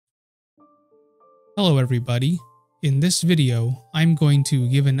Hello everybody. In this video, I'm going to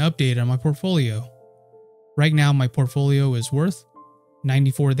give an update on my portfolio. Right now my portfolio is worth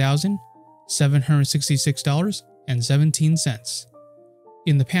 $94,766.17.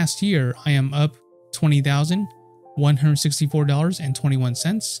 In the past year, I am up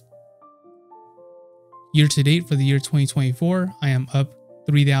 $20,164.21. Year to date for the year 2024, I am up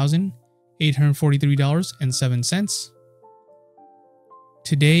 $3,843.07.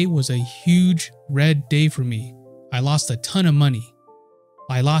 Today was a huge red day for me. I lost a ton of money.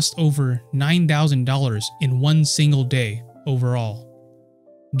 I lost over $9,000 in one single day overall.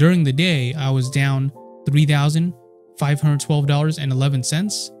 During the day, I was down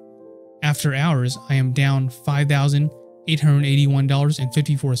 $3,512.11. After hours, I am down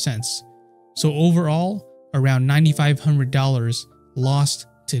 $5,881.54. So overall, around $9,500 lost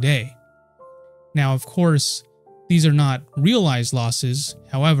today. Now, of course, these are not realized losses.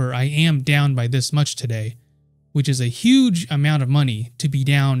 However, I am down by this much today, which is a huge amount of money to be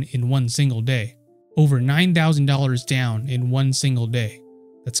down in one single day. Over $9,000 down in one single day.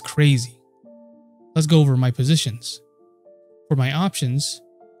 That's crazy. Let's go over my positions. For my options,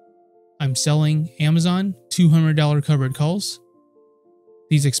 I'm selling Amazon $200 covered calls.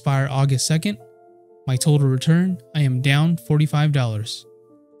 These expire August 2nd. My total return, I am down $45.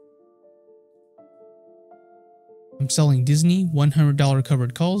 I'm selling Disney $100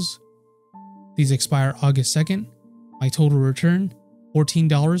 covered calls. These expire August 2nd. My total return,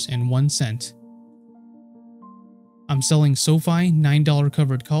 $14.01. I'm selling SoFi $9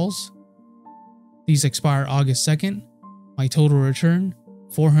 covered calls. These expire August 2nd. My total return,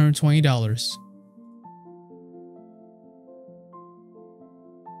 $420.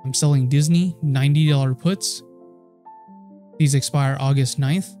 I'm selling Disney $90 puts. These expire August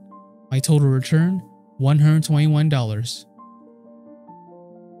 9th. My total return, $121.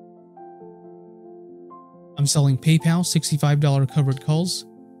 I'm selling PayPal $65 covered calls.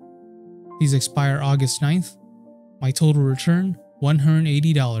 These expire August 9th. My total return,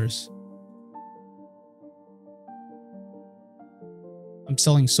 $180. I'm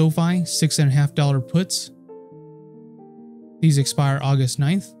selling SoFi $6.50 puts. These expire August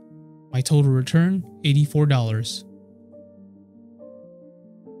 9th. My total return, $84.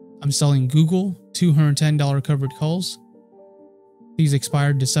 I'm selling Google $210 covered calls. These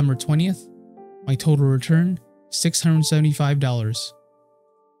expired December 20th. My total return, $675.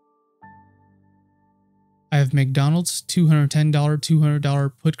 I have McDonald's $210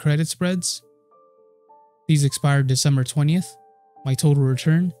 $200 put credit spreads. These expired December 20th. My total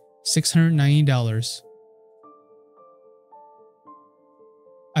return, $690.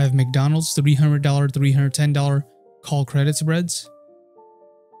 I have McDonald's $300 $310 call credit spreads.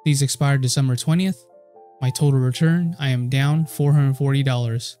 These expired December 20th. My total return, I am down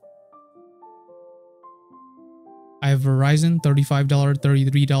 $440. I have Verizon $35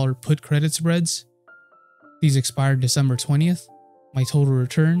 $33 put credit spreads. These expired December 20th. My total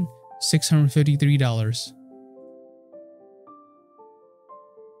return, $653.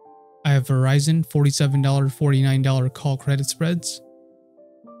 I have Verizon $47 $49 call credit spreads.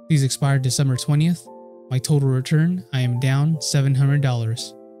 These expired December 20th. My total return, I am down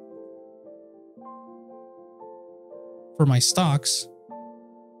 $700. For my stocks,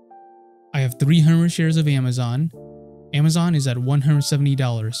 I have 300 shares of Amazon. Amazon is at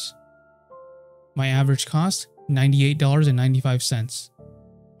 $170. My average cost, $98.95.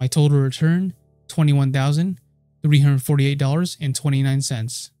 My total return,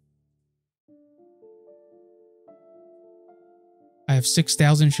 $21,348.29. I have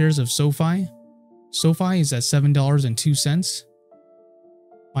 6,000 shares of SoFi. SoFi is at $7.02.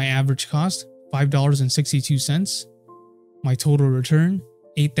 My average cost, $5.62. My total return,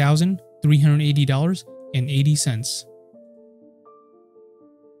 $8,380.80.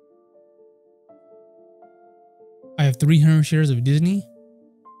 I have 300 shares of Disney.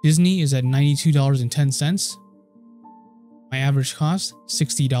 Disney is at $92.10. My average cost,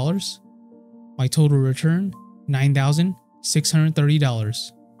 $60. My total return,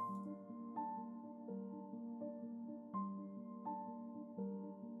 $9,630.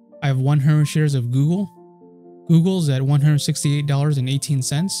 I have 100 shares of Google. Google is at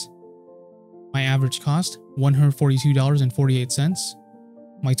 $168.18. My average cost, $142.48.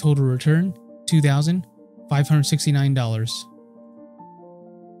 My total return, $2,569.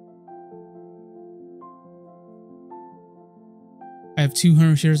 I have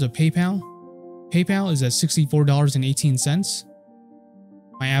 200 shares of PayPal. PayPal is at $64.18.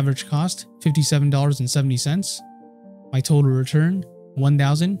 My average cost, $57.70. My total return,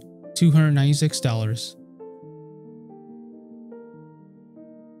 $1,296.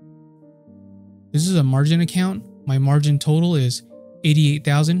 This is a margin account. My margin total is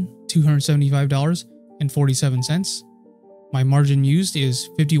 $88,275.47. My margin used is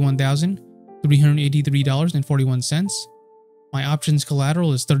 $51,383.41. My options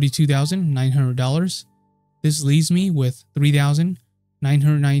collateral is $32,900. This leaves me with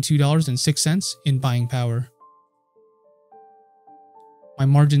 $3,992.06 in buying power. My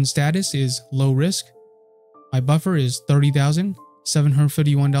margin status is low risk. My buffer is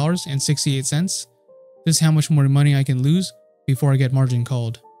 $30,751.68. This is how much more money I can lose before I get margin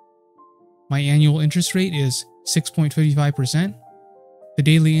called. My annual interest rate is 6.55%. The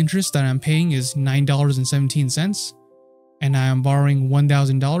daily interest that I'm paying is $9.17, and I am borrowing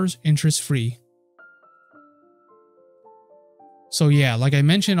 $1,000 interest free. So yeah, like I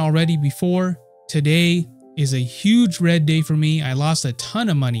mentioned already before, today is a huge red day for me. I lost a ton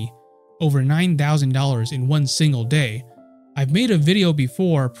of money, over $9,000 in one single day. I've made a video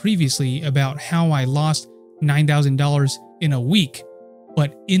before previously about how I lost $9,000 in a week,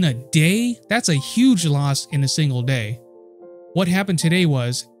 but in a day, that's a huge loss in a single day. What happened today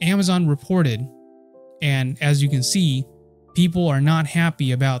was Amazon reported, and as you can see, people are not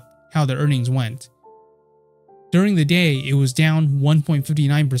happy about how their earnings went. During the day, it was down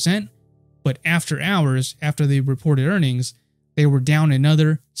 1.59%, but after hours, after they reported earnings, they were down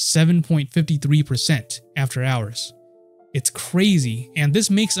another 7.53% after hours. It's crazy, and this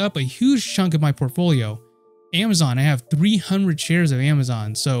makes up a huge chunk of my portfolio. Amazon, I have 300 shares of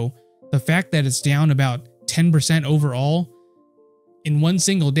Amazon, so the fact that it's down about 10% overall in one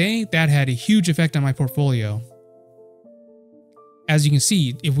single day, that had a huge effect on my portfolio. As you can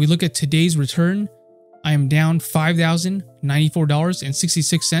see, if we look at today's return, I am down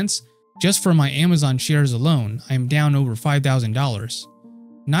 $5,094.66 just for my Amazon shares alone. I am down over $5,000.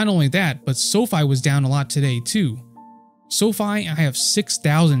 Not only that, but SoFi was down a lot today too. SoFi, I have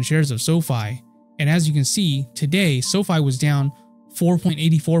 6,000 shares of SoFi, and as you can see, today SoFi was down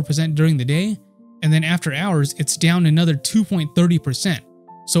 4.84% during the day, and then after hours, it's down another 2.30%.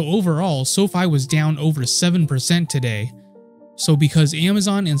 So overall, SoFi was down over 7% today. So because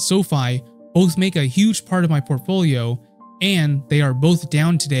Amazon and SoFi both make a huge part of my portfolio, and they are both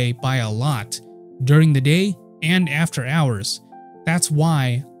down today by a lot during the day and after hours, that's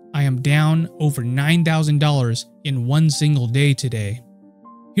why I am down over $9,000 in one single day today.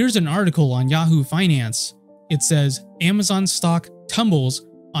 Here's an article on Yahoo Finance. It says, Amazon stock tumbles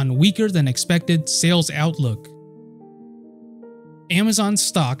on weaker than expected sales outlook. Amazon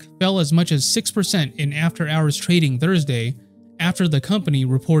stock fell as much as 6% in after-hours trading Thursday after the company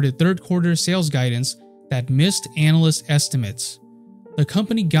reported third-quarter sales guidance that missed analyst estimates. The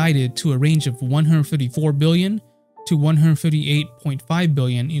company guided to a range of $154 billion to $158.5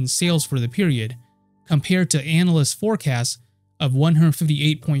 billion in sales for the period, compared to analyst forecasts of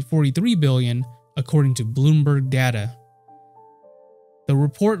 $158.43 billion according to Bloomberg data. The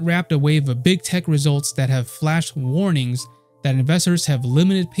report wrapped a wave of big tech results that have flashed warnings that investors have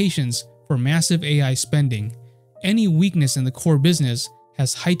limited patience for massive AI spending. Any weakness in the core business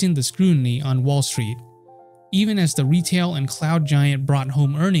has heightened the scrutiny on Wall Street. Even as the retail and cloud giant brought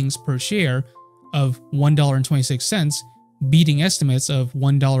home earnings per share of $1.26, beating estimates of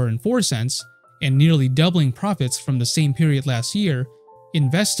 $1.04 and nearly doubling profits from the same period last year,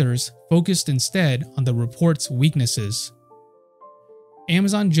 investors focused instead on the report's weaknesses.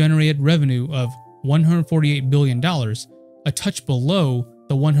 Amazon generated revenue of $148 billion, a touch below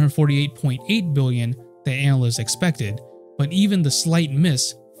the $148.8 billion the analysts expected, but even the slight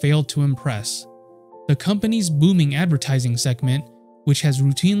miss failed to impress. The company's booming advertising segment, which has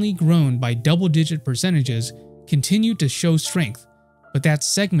routinely grown by double-digit percentages, continued to show strength, but that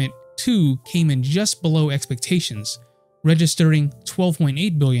segment too came in just below expectations, registering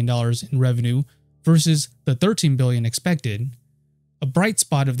 $12.8 billion in revenue versus the $13 billion expected. A bright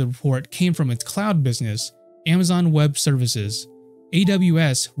spot of the report came from its cloud business, Amazon Web Services.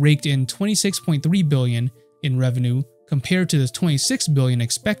 AWS raked in $26.3 billion in revenue compared to the $26 billion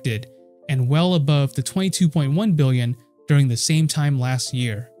expected, and well above the $22.1 billion during the same time last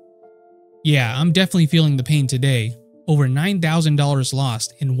year. Yeah, I'm definitely feeling the pain today. Over $9,000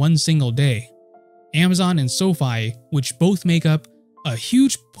 lost in one single day. Amazon and SoFi, which both make up a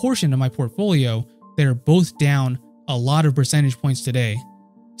huge portion of my portfolio, they're both down a lot of percentage points today.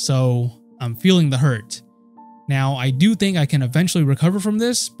 So I'm feeling the hurt. Now, I do think I can eventually recover from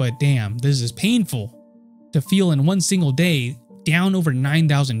this, but damn, this is painful to feel in one single day down over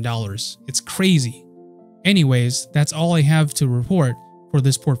 $9,000. It's crazy. Anyways, that's all I have to report for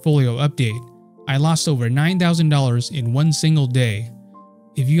this portfolio update. I lost over $9,000 in one single day.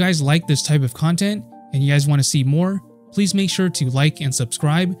 If you guys like this type of content and you guys want to see more, please make sure to like and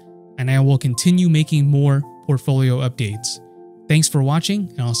subscribe. and I will continue making more portfolio updates. Thanks for watching,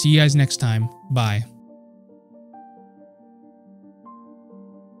 and I'll see you guys next time. Bye.